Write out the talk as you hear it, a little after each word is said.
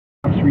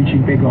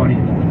reaching big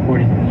audiences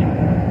supporting this.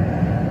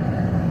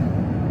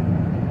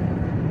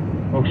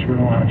 Folks, we're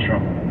in a lot of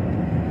trouble.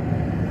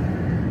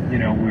 You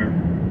know,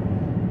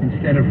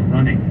 instead of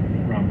running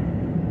from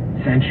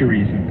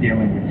centuries of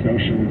dealing with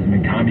socialism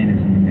and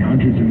communism and the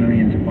hundreds of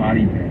millions of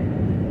bodies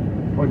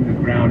put in the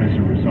ground as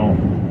a result,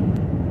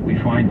 we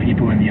find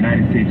people in the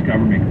United States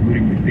government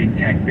colluding with big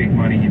tech, big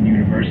money, and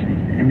universities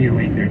to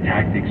emulate their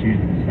tactics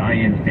using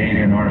science,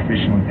 data, and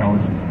artificial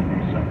intelligence to do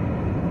so.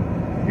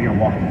 We are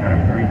walking down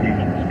a very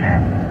dangerous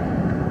path.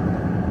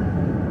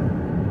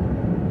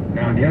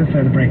 Now, on the other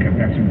side of the break, I've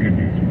got some good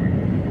news for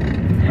you.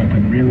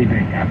 Something really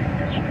big happened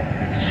yesterday.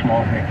 It's a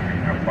small victory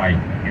in our fight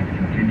against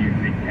continued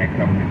big tech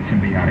government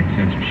symbiotic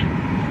censorship.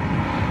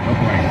 Look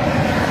away.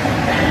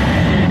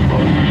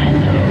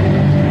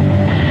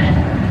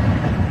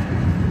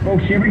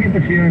 Folks, you ever get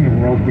the feeling the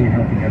world's being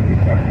held together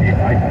with duct tape?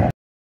 I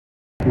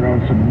throw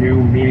in some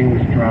new,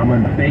 meaningless drama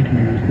and fake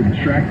news to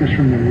distract us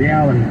from the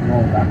reality we're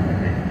all about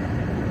today.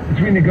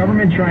 Between the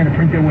government trying to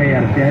print their way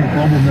out of debt,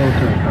 global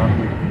military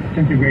conflict,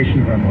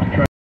 disintegration of our most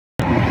trusted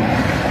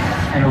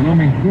institutions, and a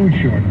looming food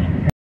shortage.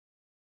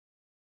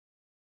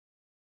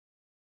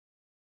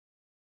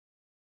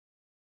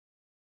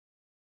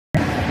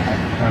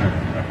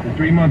 The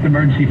 3-month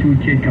emergency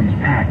food kit comes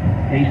packed,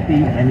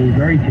 tasty, and I mean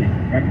very tasty.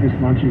 Breakfast,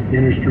 lunches,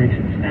 dinners, drinks,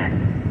 and snacks.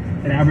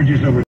 It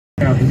averages over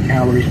 2,000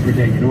 calories per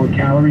day. You know what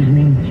calories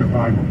mean?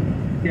 Survival.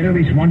 Get at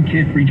least one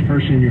kit for each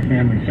person in your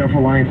family.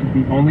 Self-reliance is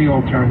the only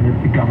alternative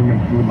to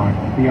government food line.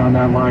 Beyond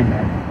that line,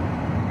 man.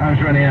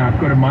 Time's running out.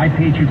 Go to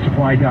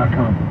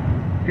mypatriotsupply.com.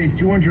 Save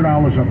 $200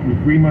 off your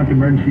 3-month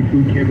emergency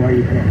food kit while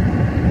you can.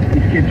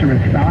 These kits are in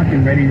stock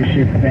and ready to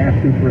ship fast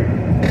and free.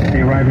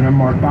 They arrive in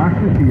unmarked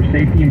boxes for your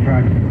safety and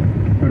privacy.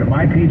 Go to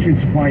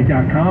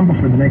mypatriotsupply.com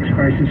before the next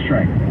crisis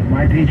strikes.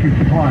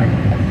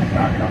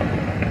 mypatriotsupply.com.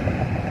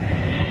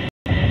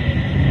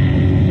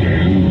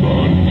 Dan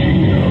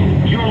Bongino.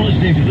 You're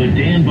listening to the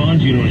Dan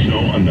Bongino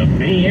Show on the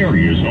Bay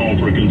Area's home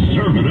for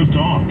conservative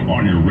talk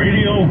on your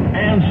radio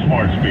and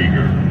smart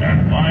speaker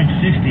at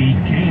 560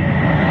 KM.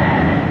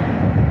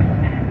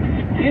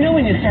 You know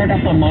when you start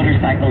up a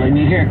motorcycle and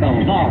you hear it go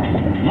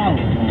vroom, vroom,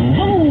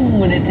 vroom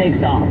when it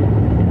takes off?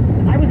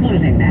 I was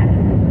losing that.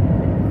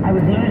 I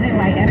was losing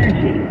my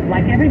energy,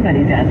 like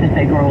everybody does as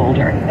they grow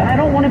older. But I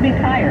don't want to be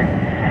tired.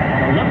 I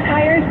don't look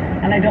tired,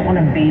 and I don't want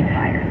to be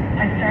tired.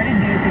 I started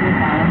using the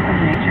balance of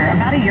nature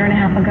about 1.5 years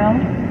ago.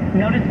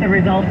 Noticed the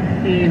results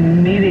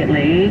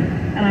immediately,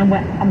 and I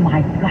went, oh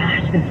my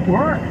gosh, this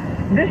works.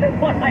 This is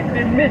what I've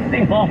been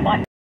missing all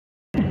my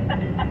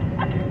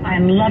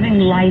I'm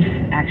loving life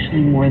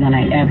actually more than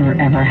I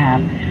ever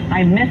have.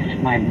 I missed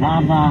my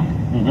Baba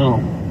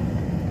Zoom.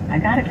 I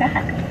got it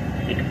back.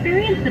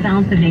 Experience the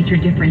balance of nature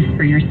difference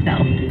for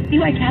yourself. See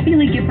why Kathy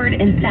Lee Gifford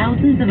and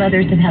thousands of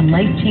others have had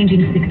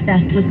life-changing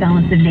success with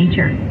Balance of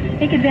Nature.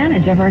 Take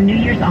advantage of our New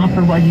Year's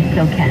offer while you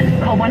still can.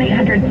 Call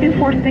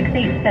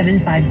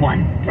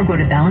 1-800-246-8751 or go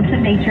to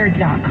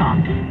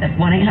balanceofnature.com. That's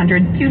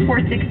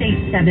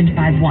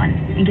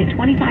 1-800-246-8751 and get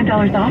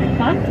 $25 off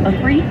plus a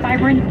free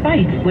fiber and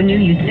spice when you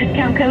use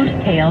discount code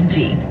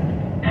KLG.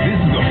 This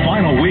is the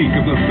final week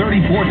of the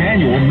 34th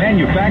Annual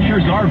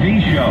Manufacturers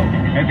RV Show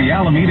at the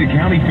Alameda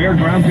County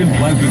Fairgrounds in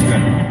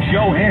Pleasanton.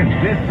 Show ends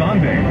this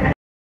Sunday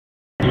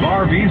with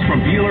RVs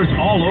from dealers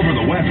all over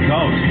the West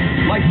Coast,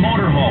 like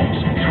motorhomes,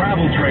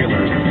 travel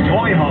trailers,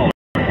 toy haulers,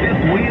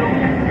 fifth wheels,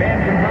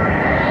 van converters,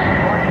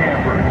 car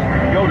campers.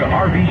 Go to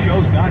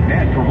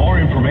RVshows.net for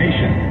more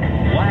information.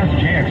 Last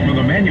chance for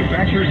the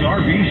Manufacturers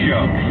RV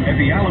Show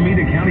at the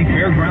Alameda County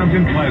Fairgrounds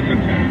in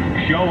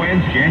Pleasanton. Show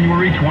ends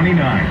January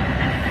 29th.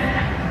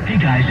 Hey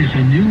guys, it's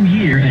a new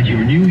year and your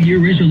new year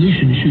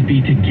resolution should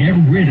be to get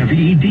rid of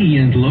ED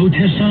and low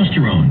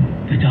testosterone.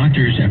 The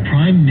doctors at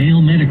Prime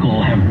Male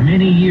Medical have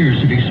many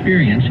years of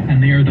experience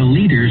and they are the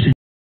leaders in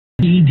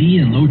ED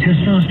and low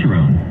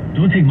testosterone.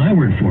 Don't take my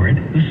word for it.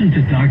 Listen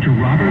to Dr.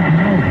 Robert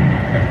Rowley.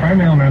 At Prime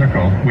Male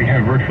Medical, we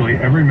have virtually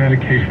every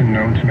medication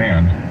known to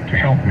man to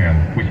help men.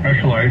 We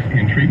specialize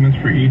in treatments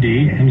for ED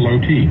and low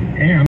T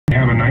and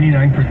have a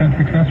 99%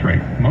 success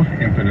rate. Most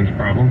incidence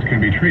problems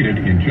can be treated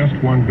in just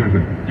one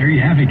visit. There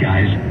you have it,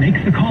 guys.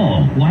 Make the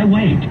call. Why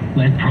wait?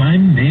 Let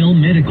Prime Male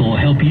Medical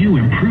help you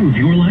improve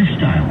your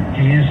lifestyle.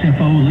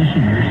 KSFO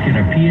listeners get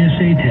a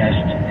PSA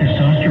test,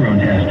 testosterone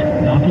test,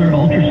 Doppler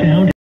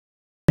ultrasound,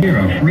 here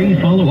a free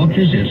follow-up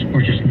visit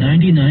for just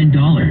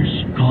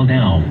 $99. Call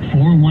now,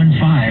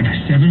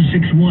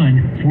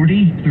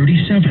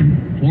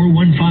 415-761-4037.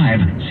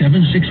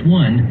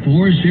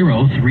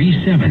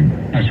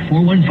 415-761-4037. That's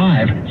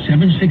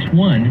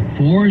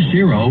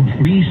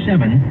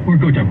 415-761-4037. Or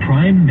go to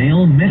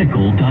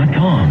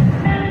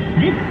primemalemedical.com.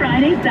 This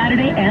Friday,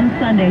 Saturday, and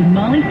Sunday,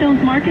 Molly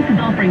Stone's Markets is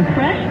offering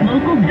fresh,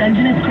 local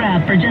Dungeness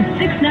crab for just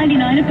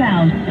 $6.99 a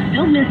pound.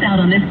 Don't miss out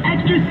on this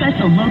extra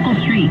special local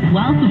treat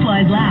while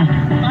supplies last.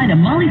 Find a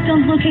Molly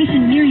Stone's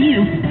location near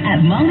you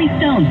at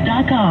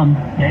mollystones.com.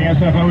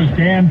 KSFO's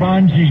Dan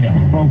Bongino.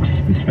 Folks,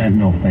 the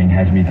fentanyl thing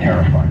has me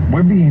terrified.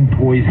 We're being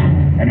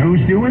poisoned. And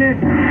who's doing it?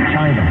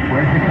 China.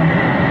 Where's it coming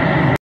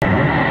from?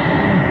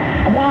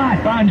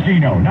 What?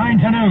 Bongino, 9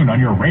 to noon on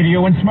your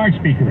radio and smart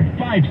speaker at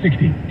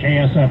 560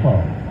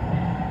 KSFO.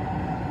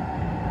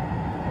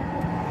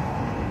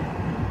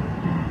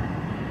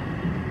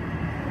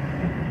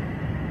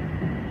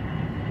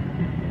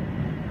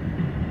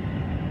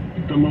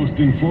 The most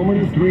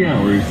informative 3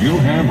 hours you'll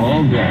have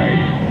all day.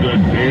 The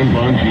Dan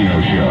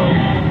Bongino Show.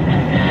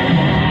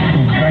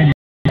 I'm trying to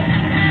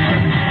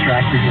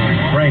distracted during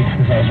the break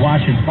because I was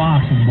watching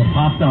Fox and what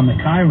popped on the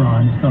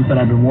Chiron is something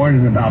I've been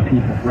warning about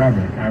people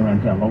forever. The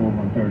Chiron's that lower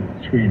 1/3 of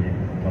the screen. There's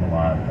a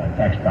little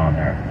text on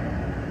there.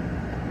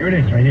 Here it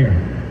is, right here.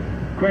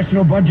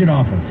 Congressional Budget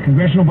Office.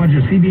 Congressional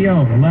Budget,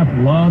 CBO. The left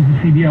loves the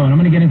CBO. And I'm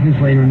going to get into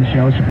this later in the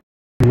show. It's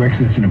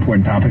an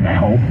important topic, I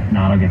hope. If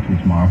not, I'll get to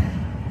it tomorrow.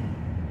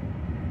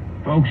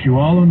 Folks, you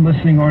all in the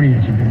listening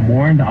audience have been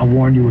warned. I'll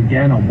warn you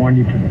again. I'll warn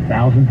you for the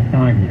 1,000th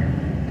time here.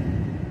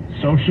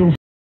 Social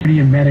Security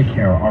and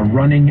Medicare are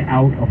running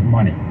out of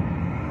money.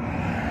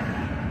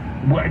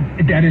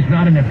 That is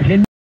not an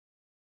opinion,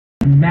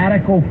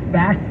 mathematical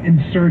fact and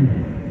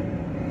certainty.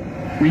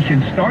 We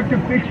can start to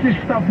fix this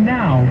stuff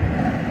now,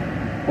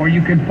 or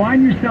you can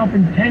find yourself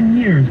in 10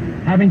 years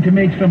having to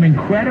make some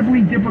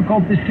incredibly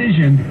difficult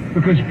decision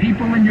because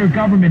people in your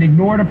government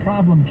ignored a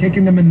problem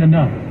kicking them in the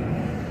nuts.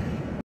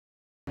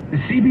 The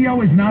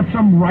CBO is not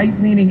some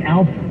right-leaning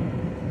outfit.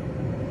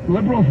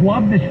 Liberals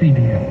love the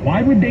CBO.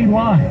 Why would they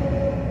lie?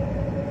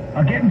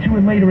 I'll get into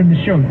it later in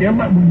the show.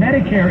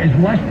 Medicare is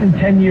less than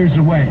 10 years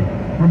away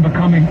from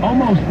becoming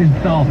almost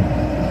insolvent.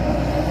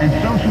 And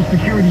Social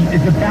Security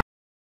is about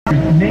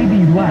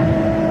maybe less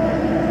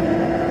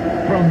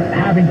from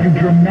having to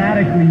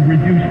dramatically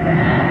reduce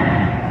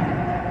taxes.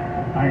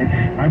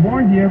 I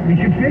warned you, we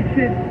can fix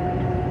it,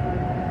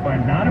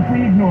 but not if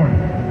we ignore it.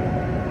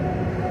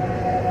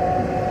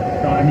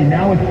 So, I mean,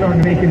 now it's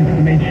starting to make it into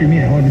the mainstream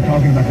media. I've been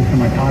talking about this on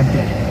my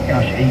podcast,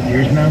 gosh, 8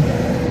 years now.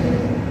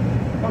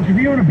 Folks, if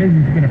you own a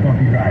business that's been a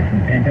bumpy ride, from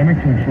the pandemic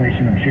to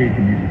inflation, I'm sure you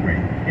can use it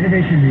great.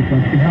 Innovation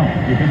refunds can help.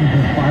 If your business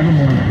has 5 or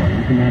more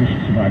employees and manage to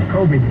survive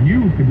COVID,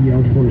 you could be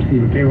eligible to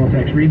receive a payroll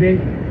tax rebate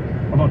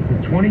of up to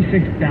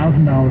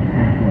 $26,000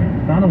 per employee.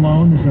 It's not a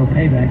loan, there's no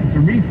payback, it's a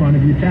refund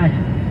of your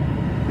taxes.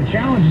 The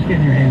challenge is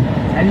getting your hands on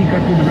it. How do you cut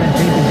through the red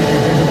tape and get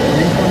your business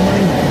refund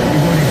money? You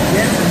go to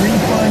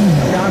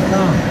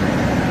getrefunds.com.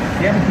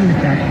 If you haven't seen the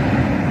tax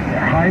return,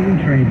 they're highly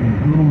trained in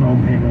this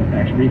little-known payroll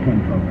tax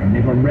refund program.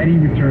 They've already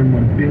returned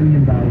 $1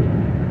 billion.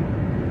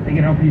 They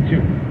can help you,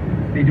 too.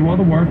 They do all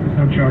the work. There's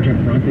no charge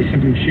up front. They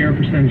simply share a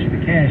percentage of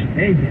the cash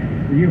they get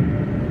for you.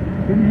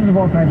 Businesses of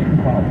all types can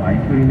qualify,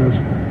 including those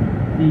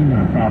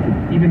non-profits,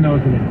 even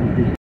those that have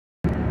increased.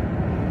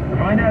 To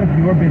find out if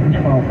your business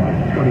qualifies,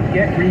 go to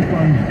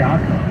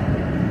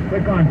getrefunds.com.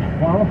 Click on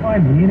Qualify,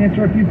 and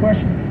answer a few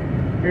questions.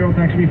 Payroll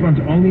tax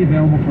refunds only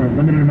available for a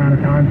limited amount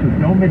of time, so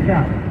don't miss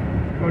out.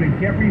 Go to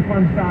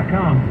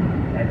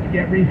getrefunds.com. That's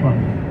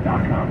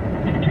getrefunds.com.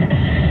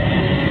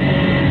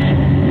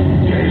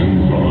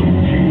 Dan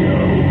Bongino.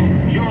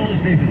 You're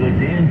listening to the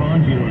Dan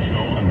Bongino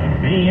Show on the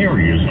Bay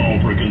Area's home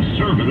for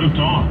conservative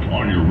talk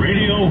on your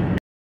radio.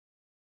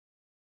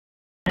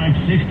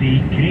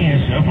 560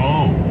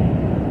 KSFO.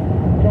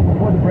 So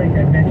before the break,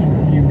 I mentioned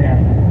to you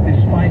that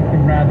despite the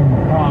rather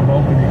macabre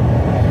opening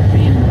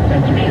being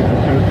censorship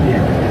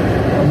associated,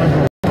 the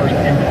liberal first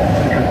impulse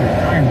because it's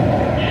time to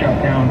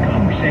shut down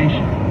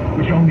conversation,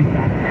 which only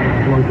factors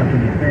the doors up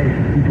in your face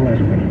and people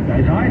ask, what are you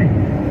guys hiding?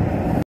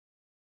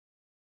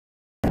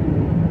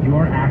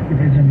 Your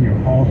activism, your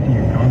calls to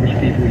your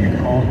congresspeople, your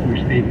calls to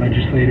your state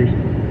legislators,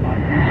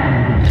 you're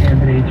supporting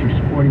candidates, you're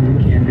supporting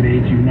the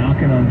candidates, you're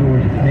knocking on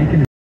doors, it's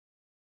making it.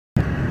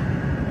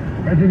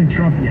 President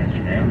Trump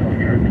yesterday, I don't know if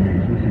you heard the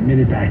news, was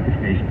admitted back to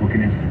Facebook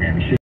and Instagram.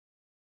 He should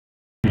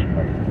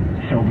have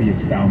a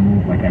Soviet-style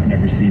move like I've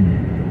never seen.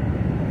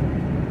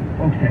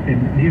 Folks,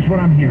 here's what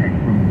I'm hearing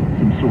from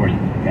some sources,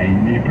 okay?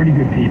 And they're pretty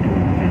good people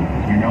in the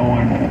business. You know,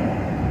 I'm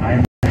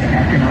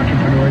African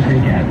entrepreneurs they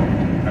get.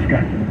 I've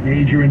got some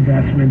major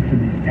investments in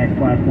these tech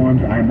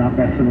platforms. I am not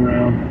messing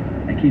around.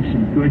 I keep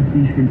some good,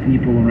 decent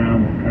people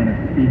around that kind of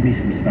feed me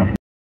some stuff.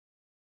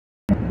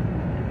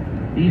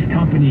 These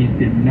companies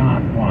did not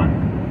want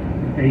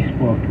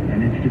Facebook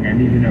and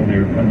Instagram, even though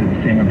they're under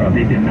the same umbrella,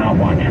 they did not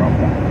want Trump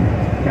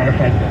out. Matter of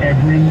fact,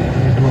 every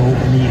liberal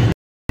media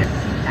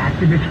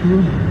activist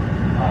group,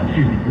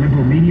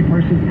 liberal media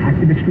person,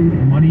 activist group,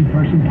 money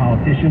person,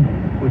 politician,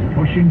 was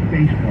pushing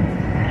Facebook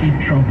to keep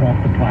Trump off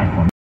the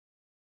platform.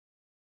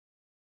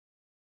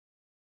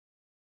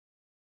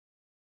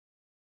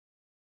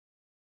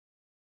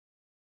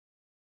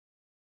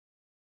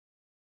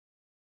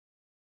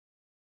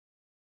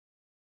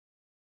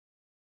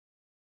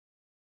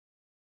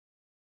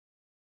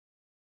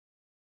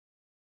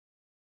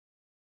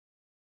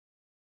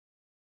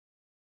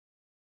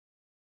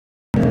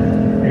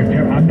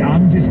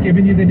 I'm just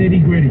giving you the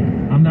nitty-gritty.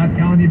 I'm not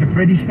telling you the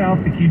pretty stuff,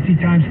 the cutesy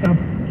time stuff.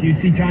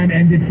 Cutesy time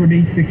ended for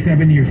me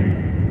 6-7 years ago.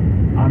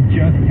 I'm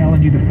just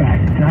telling you the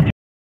facts. It's not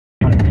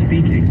just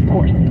speaking. Of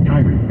course, it's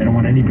timers. They don't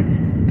want anybody.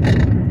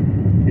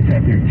 It's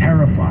that they're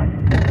terrified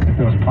that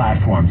those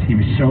platforms, he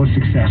was so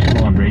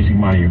successful on raising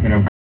money, you're going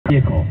to have a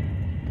vehicle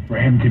for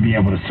him to be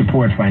able to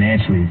support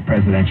financially his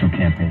presidential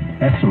campaign.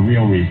 That's the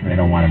real reason they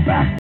don't want him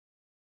back.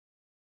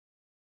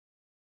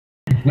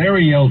 It's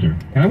Larry Elder,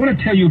 and I want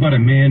to tell you about a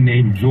man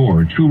named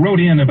George who wrote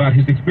in about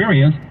his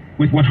experience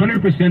with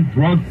 100%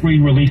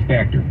 drug-free Relief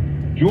Factor.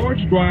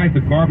 George drives a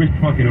garbage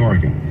truck in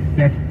Oregon.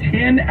 That's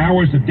 10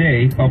 hours a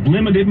day of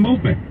limited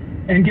movement.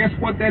 And guess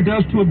what that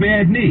does to a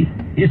bad knee?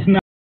 It's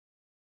not.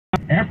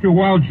 After a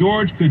while,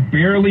 George could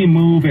barely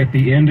move at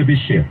the end of his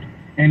shift,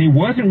 and he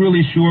wasn't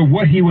really sure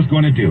what he was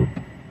going to do.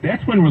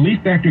 That's when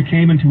Relief Factor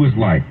came into his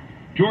life.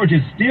 George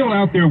is still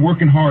out there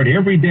working hard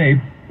every day,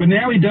 but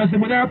now he does it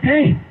without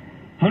pain.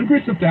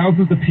 Hundreds of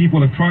thousands of people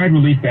have tried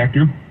Relief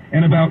Factor,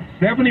 and about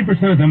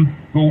 70% of them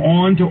go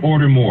on to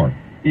order more.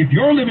 If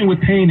you're living with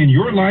pain in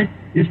your life,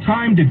 it's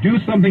time to do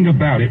something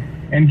about it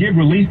and give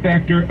Relief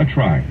Factor a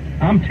try.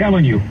 I'm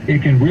telling you,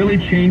 it can really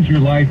change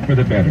your life for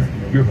the better.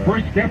 Your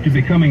first step to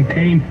becoming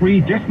pain-free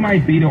just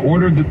might be to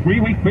order the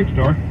 3-week quick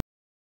start,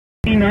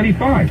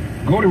 $19.95.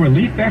 Go to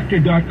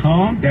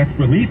ReliefFactor.com, that's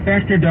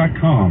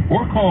ReliefFactor.com,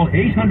 or call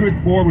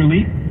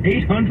 800-4-RELIEF,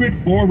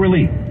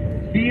 800-4-RELIEF.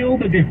 Feel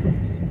the difference.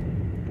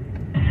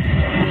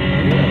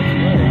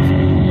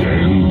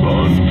 Dan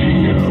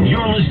Bongino.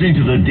 You're listening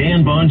to the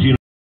Dan Bongino.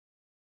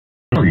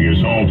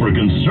 Area's home for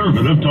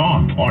conservative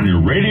talk on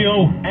your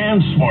radio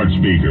and smart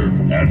speaker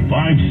at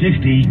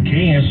 560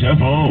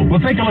 KSFO. We'll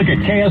take a look at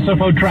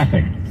KSFO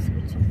traffic.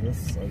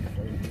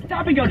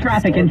 Stop and go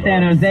traffic in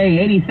San Jose,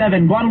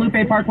 87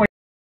 Guadalupe Parkway.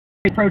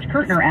 Approach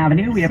Kirtner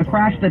Avenue. We have a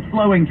crash that's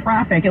slowing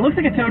traffic. It looks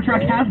like a tow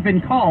truck has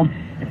been called.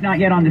 It's not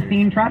yet on the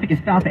scene. Traffic is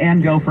stop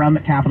and go from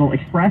Capitol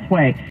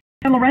Expressway.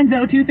 San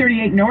Lorenzo,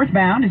 238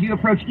 northbound. As you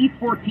approach East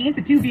 14th,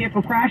 a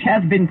 2-vehicle crash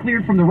has been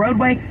cleared from the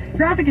roadway.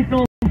 Traffic is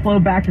still slow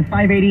back to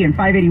 580, and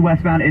 580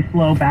 westbound is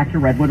slow back to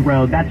Redwood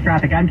Road. That's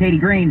traffic. I'm Katie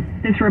Green.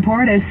 This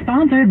report is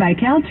sponsored by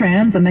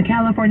Caltrans and the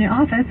California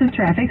Office of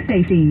Traffic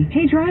Safety.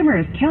 Hey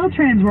drivers,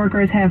 Caltrans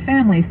workers have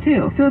families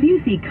too. So if you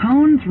see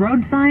cones,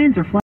 road signs,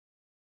 or flags,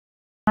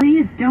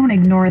 please don't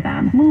ignore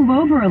them. Move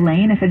over a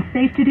lane if it's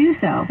safe to do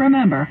so.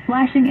 Remember,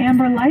 flashing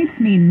amber lights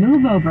mean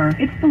move over.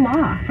 It's the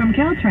law. From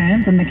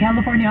Caltrans and the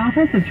California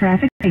Office of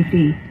Traffic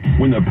Safety.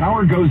 When the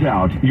power goes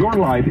out, your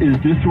life is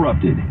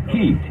disrupted.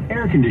 Heat,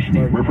 air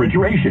conditioning,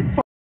 refrigeration,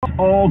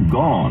 all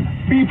gone.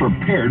 Be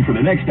prepared for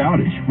the next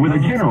outage with a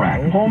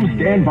Generac home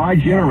standby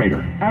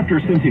generator. After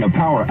sensing a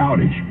power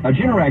outage, a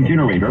Generac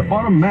generator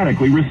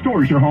automatically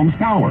restores your home's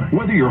power,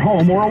 whether you're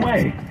home or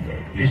away.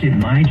 Visit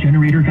My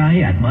Generator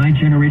Guy at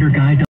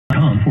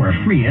mygeneratorguy.com for a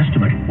free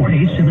estimate or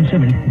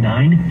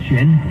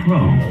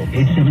 877-9GEN-PRO.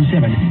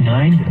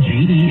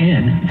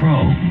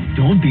 877-9GEN-PRO.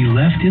 Don't be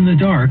left in the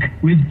dark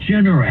with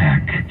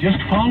Generac.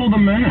 Just follow the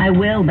map. I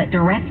will, but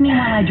direct me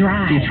while I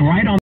drive. It's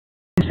right on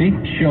the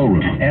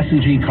showroom,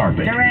 S&G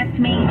Carpet. Direct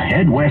me.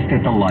 Head west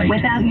at the light.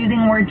 Without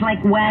using words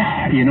like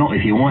west. You know,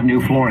 if you want new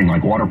flooring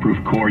like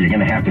waterproof core, you're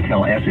going to have to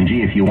tell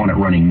S&G if you want it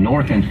running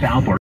north and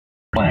south or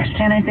west.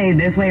 Can I say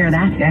this way or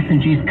that?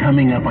 S&G's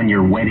coming up on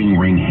your wedding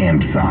ring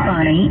hand side.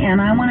 Funny, and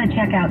I want to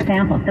check out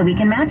samples so we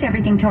can match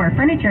everything to our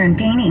furniture and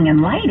painting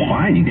and lighting.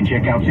 Fine, you can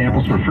check out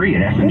samples for free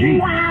at S&G.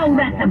 Wow,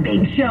 that's a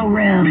big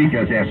showroom.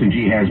 Because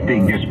S&G has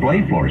big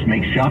display floors,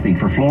 makes shopping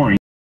for flooring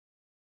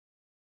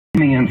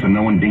me in so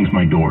no one dings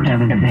my doors.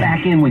 And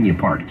back in when you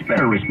park. It's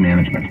better risk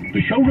management.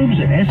 The showrooms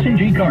at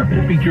S&G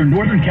Carpet feature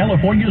Northern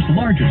California's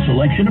largest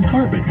selection of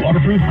carpet,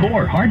 waterproof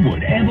core,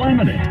 hardwood, and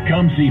laminate.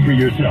 Come see for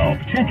yourself.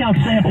 Check out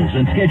samples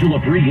and schedule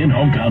a free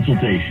in-home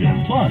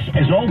consultation. Plus,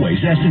 as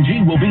always,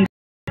 S&G will be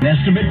an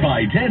estimate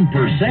by 10%.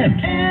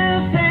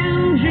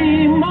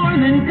 S&G more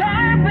than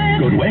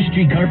carpet. Go to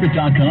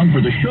sgcarpet.com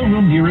for the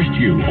showroom nearest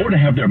you, or to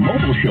have their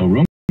mobile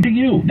showroom to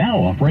you. Now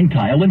offering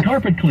tile and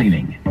carpet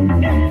cleaning.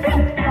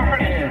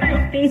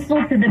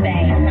 Faithful to the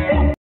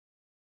Bay.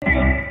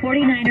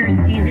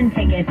 49ers season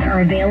tickets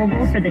are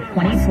available for the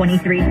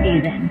 2023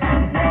 season.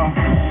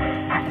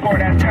 Score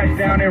that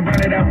touchdown and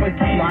run it up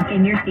again. Lock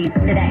in your seats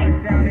today.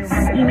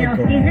 Email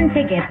season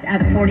tickets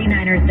at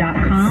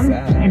 49ers.com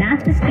and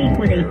ask to speak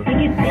with a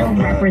ticket sales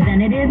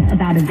representative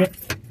about a bit.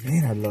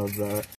 Man, I love that.